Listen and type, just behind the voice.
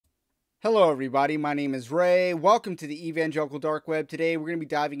Hello everybody, my name is Ray. Welcome to the Evangelical Dark Web. Today we're going to be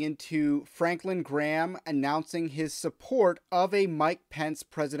diving into Franklin Graham announcing his support of a Mike Pence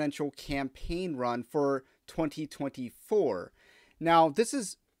presidential campaign run for 2024. Now, this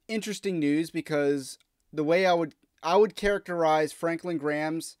is interesting news because the way I would characterize Franklin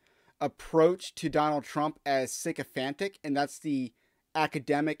Graham's approach to Donald Trump as sycophantic, and that's the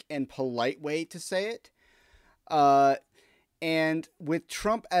academic and polite way to say it. And with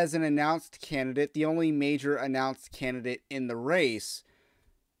Trump as an announced candidate, the only major announced candidate in the race,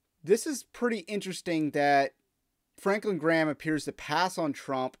 this is pretty interesting that Franklin Graham appears to pass on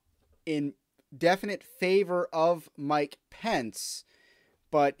Trump in definite favor of Mike Pence,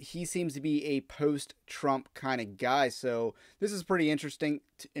 but he seems to be a post-Trump kind of guy. So this is pretty interesting,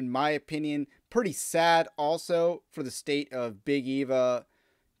 in my opinion. Pretty sad also for the state of Big Eva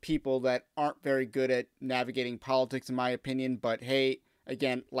people that aren't very good at navigating politics, in my opinion. But hey,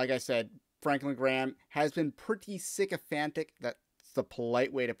 again, like I said, Franklin Graham has been pretty sycophantic, that's the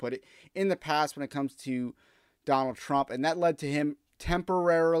polite way to put it, in the past when it comes to Donald Trump, and that led to him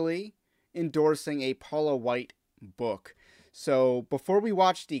temporarily endorsing a Paula White book. So before we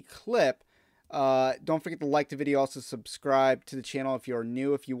watch the clip, don't forget to like the video, also subscribe to the channel if you're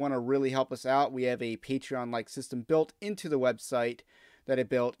new. If you want to really help us out, we have a Patreon-like system built into the website that I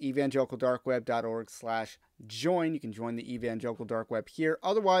built, evangelicaldarkweb.org/join. You can join the Evangelical Dark Web here.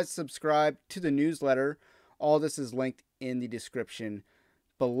 Otherwise, subscribe to the newsletter. All this is linked in the description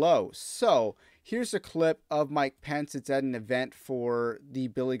below. So, here's a clip of Mike Pence. It's at an event for the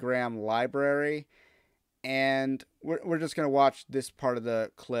Billy Graham Library. And we're just going to watch this part of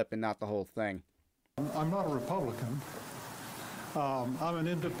the clip and not the whole thing. I'm not a Republican. I'm an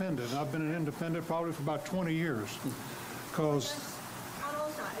independent. I've been an independent probably for about 20 years.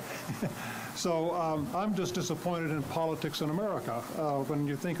 So I'm just disappointed in politics in America. When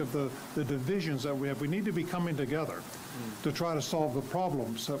you think of the divisions that we have, we need to be coming together to try to solve the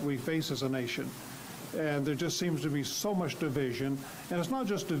problems that we face as a nation. And there just seems to be so much division. And it's not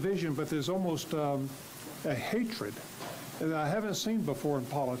just division, but there's almost a hatred that I haven't seen before in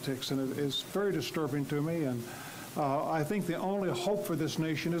politics. And it's very disturbing to me. And I think the only hope for this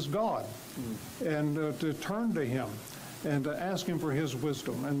nation is God, and to turn to Him and to ask Him for His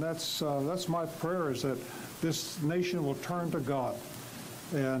wisdom. And that's my prayer, is that this nation will turn to God,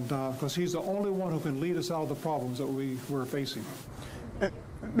 and because He's the only one who can lead us out of the problems that we're facing.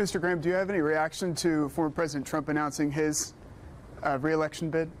 Mr. Graham, do you have any reaction to former President Trump announcing his re-election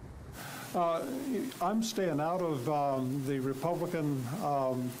bid? I'm staying out of the Republican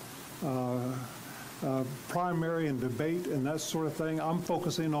primary and debate and that sort of thing. I'm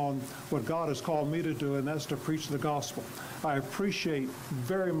focusing on what God has called me to do, and that's to preach the gospel. I appreciate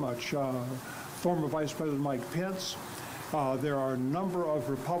very much former Vice President Mike Pence. There are a number of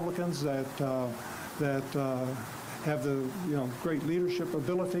Republicans that have the great leadership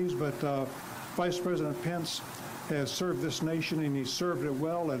abilities, but Vice President Pence has served this nation, and he's served it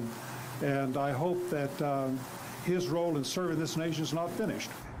well, and I hope that his role in serving this nation is not finished.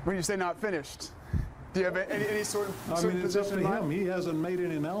 When you say not finished, do you have any sort of it's up to position? him. He hasn't made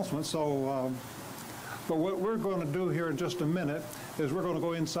any announcement. So, but what we're going to do here in just a minute is we're going to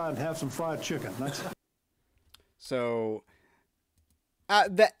go inside and have some fried chicken. So,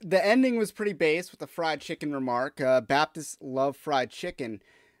 the ending was pretty base with the fried chicken remark. Baptists love fried chicken,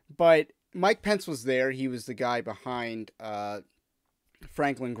 but Mike Pence was there. He was the guy behind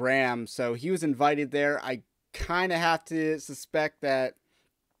Franklin Graham, so he was invited there. I kind of have to suspect that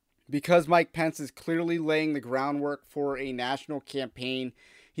because Mike Pence is clearly laying the groundwork for a national campaign,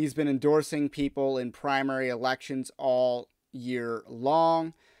 he's been endorsing people in primary elections all year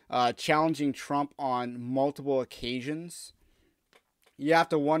long, challenging Trump on multiple occasions. You have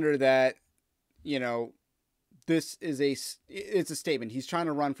to wonder that, this is it's a statement. He's trying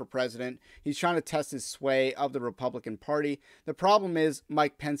to run for president. He's trying to test his sway of the Republican Party. The problem is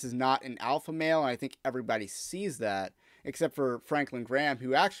Mike Pence is not an alpha male, and I think everybody sees that, except for Franklin Graham,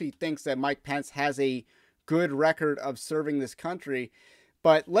 who actually thinks that Mike Pence has a good record of serving this country.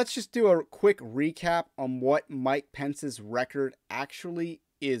 But let's just do a quick recap on what Mike Pence's record actually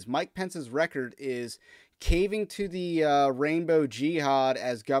is. Mike Pence's record is caving to the Rainbow Jihad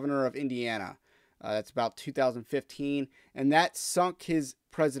as governor of Indiana. That's about 2015, and that sunk his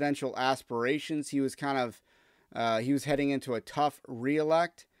presidential aspirations. He was he was heading into a tough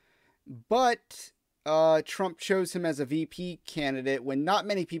reelect, but Trump chose him as a VP candidate when not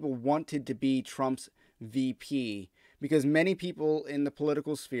many people wanted to be Trump's VP, because many people in the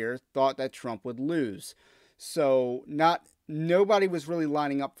political sphere thought that Trump would lose. So not nobody was really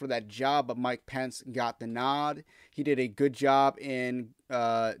lining up for that job, but Mike Pence got the nod. He did a good job in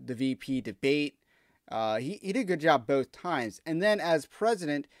the VP debate. He did a good job both times. And then as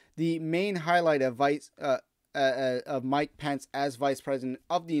president, the main highlight of Mike Pence as vice president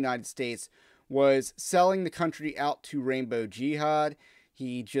of the United States was selling the country out to Rainbow Jihad.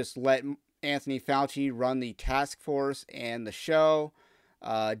 He just let Anthony Fauci run the task force and the show.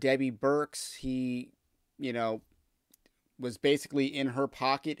 Debbie Birx, he, was basically in her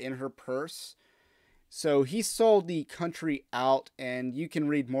pocket, in her purse. So he sold the country out, and you can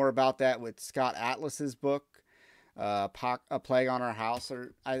read more about that with Scott Atlas's book, A Plague on Our House,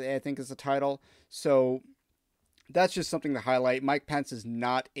 or I think is the title. So that's just something to highlight. Mike Pence is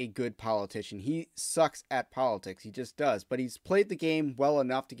not a good politician. He sucks at politics. He just does. But he's played the game well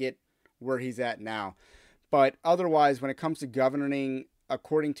enough to get where he's at now. But otherwise, when it comes to governing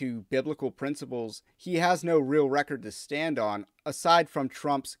according to biblical principles, he has no real record to stand on aside from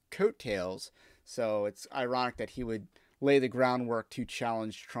Trump's coattails. So it's ironic that he would lay the groundwork to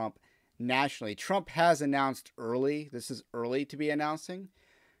challenge Trump nationally. Trump has announced early. This is early to be announcing.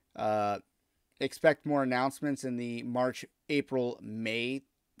 Expect more announcements in the March, April, May,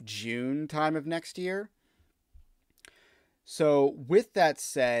 June time of next year. So with that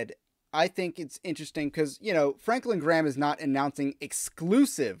said, I think it's interesting because, Franklin Graham is not announcing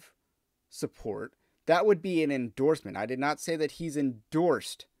exclusive support. That would be an endorsement. I did not say that he's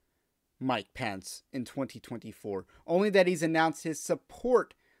endorsed Mike Pence in 2024. Only that he's announced his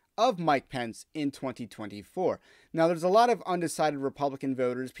support of Mike Pence in 2024. Now, there's a lot of undecided Republican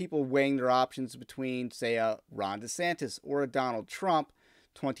voters, people weighing their options between, say, a Ron DeSantis or a Donald Trump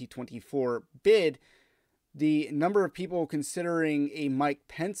 2024 bid. The number of people considering a Mike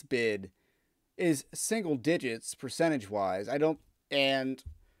Pence bid is single digits percentage-wise. And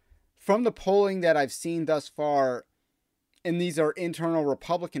from the polling that I've seen thus far, and these are internal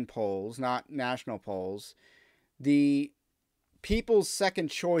Republican polls, not national polls, the people's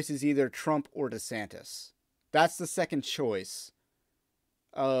second choice is either Trump or DeSantis. That's the second choice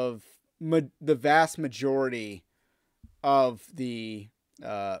of the vast majority of the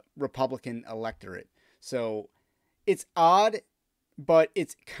Republican electorate. So it's odd, but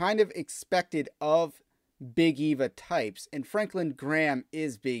it's kind of expected of Big Eva types. And Franklin Graham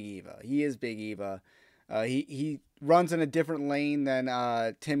is Big Eva. He is Big Eva. He runs in a different lane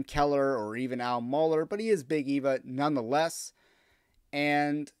than Tim Keller or even Al Mohler, but he is Big Eva nonetheless.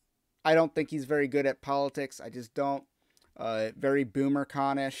 And I don't think he's very good at politics. I just don't. Very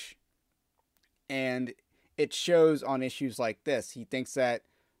boomer-con-ish. And it shows on issues like this. He thinks that,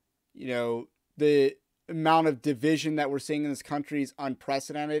 the amount of division that we're seeing in this country is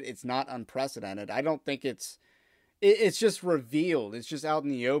unprecedented. It's not unprecedented. I don't think it's just revealed. It's just out in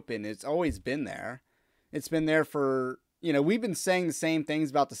the open. It's always been there. It's been there for, we've been saying the same things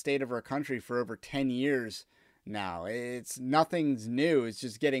about the state of our country for over 10 years now. Nothing's new. It's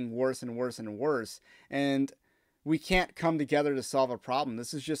just getting worse and worse and worse. And we can't come together to solve a problem.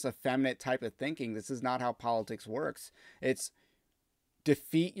 This is just effeminate type of thinking. This is not how politics works. It's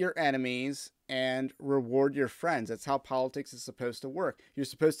defeat your enemies and reward your friends. That's how politics is supposed to work. You're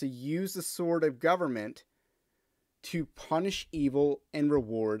supposed to use the sword of government to punish evil and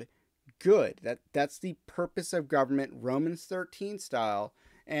reward good. That's the purpose of government, Romans 13 style.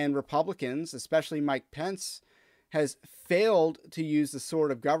 And Republicans, especially Mike Pence, has failed to use the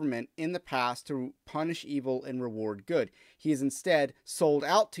sword of government in the past to punish evil and reward good. He has instead sold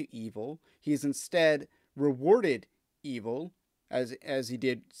out to evil. He has instead rewarded evil, as he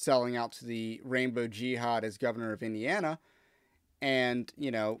did selling out to the Rainbow Jihad as governor of Indiana, and,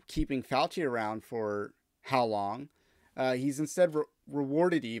 keeping Fauci around for how long. He's instead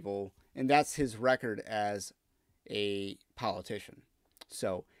rewarded evil, and that's his record as a politician.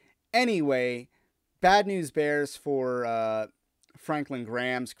 So, anyway, bad news bears for Franklin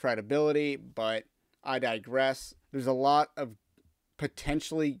Graham's credibility, but I digress. There's a lot of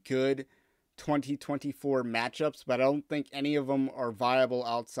potentially good 2024 matchups, but I don't think any of them are viable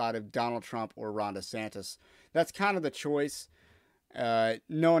outside of Donald Trump or Ron DeSantis. That's kind of the choice. No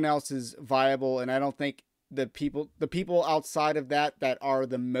one else is viable, and I don't think the people outside of that are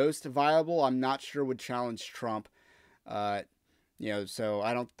the most viable, I'm not sure would challenge Trump. So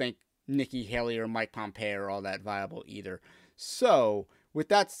I don't think Nikki Haley or Mike Pompeo are all that viable either. So, with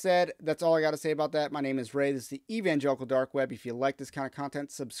that said, that's all I got to say about that. My name is Ray. This is the Evangelical Dark Web. If you like this kind of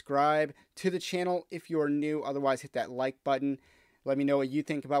content, subscribe to the channel if you are new. Otherwise, hit that like button. Let me know what you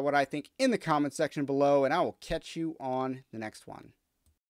think about what I think in the comment section below, and I will catch you on the next one.